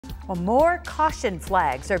Well, more caution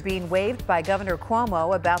flags are being waved by Governor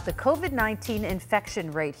Cuomo about the COVID-19 infection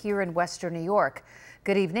rate here in Western New York.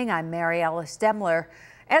 Good evening, I'm Mary Alice Demler.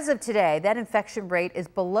 As of today, that infection rate is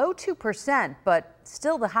below 2%, but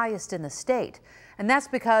still the highest in the state. And that's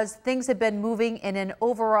because things have been moving in an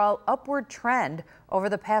overall upward trend over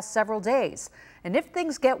the past several days. And if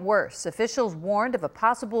things get worse, officials warned of a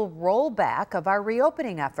possible rollback of our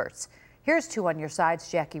reopening efforts. Here's 2 on your side's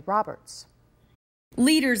Jackie Roberts.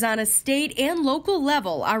 Leaders on a state and local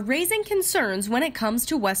level are raising concerns when it comes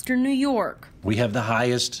to Western New York. We have the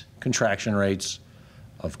highest contraction rates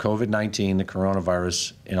of COVID-19, the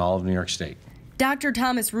coronavirus, in all of New York State. Dr.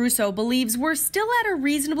 Thomas Russo believes we're still at a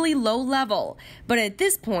reasonably low level, but at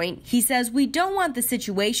this point, he says we don't want the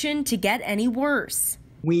situation to get any worse.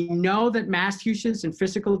 We know that mask usage and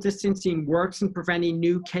physical distancing works in preventing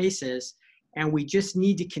new cases, and we just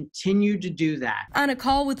need to continue to do that. On a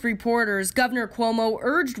call with reporters, Governor Cuomo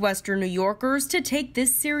urged Western New Yorkers to take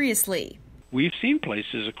this seriously. We've seen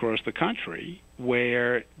places across the country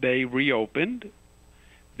where they reopened,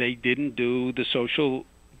 they didn't do the social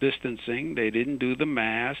distancing, they didn't do the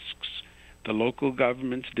masks, the local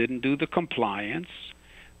governments didn't do the compliance,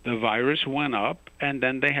 the virus went up, and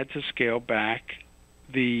then they had to scale back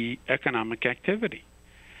the economic activity.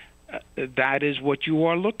 That is what you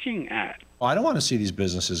are looking at. I don't want to see these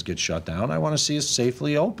businesses get shut down. I want to see us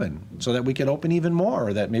safely open so that we can open even more,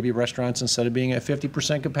 or that maybe restaurants, instead of being at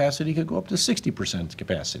 50% capacity, could go up to 60%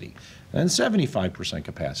 capacity and 75%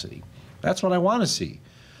 capacity. That's what I want to see.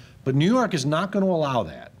 But New York is not going to allow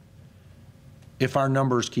that if our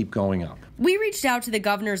numbers keep going up. We reached out to the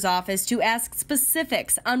governor's office to ask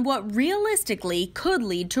specifics on what realistically could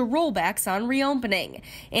lead to rollbacks on reopening,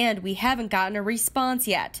 and we haven't gotten a response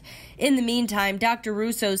yet. In the meantime, Dr.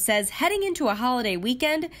 Russo says heading into a holiday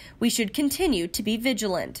weekend, we should continue to be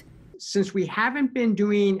vigilant. Since we haven't been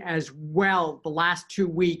doing as well the last 2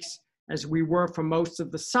 weeks as we were for most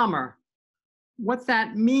of the summer, what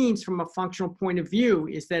that means from a functional point of view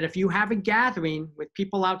is that if you have a gathering with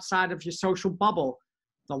people outside of your social bubble,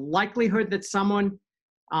 the likelihood that someone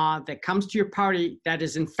that comes to your party that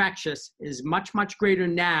is infectious is much, much greater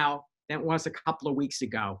now than it was a couple of weeks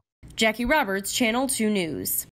ago. Jackie Roberts, Channel 2 News.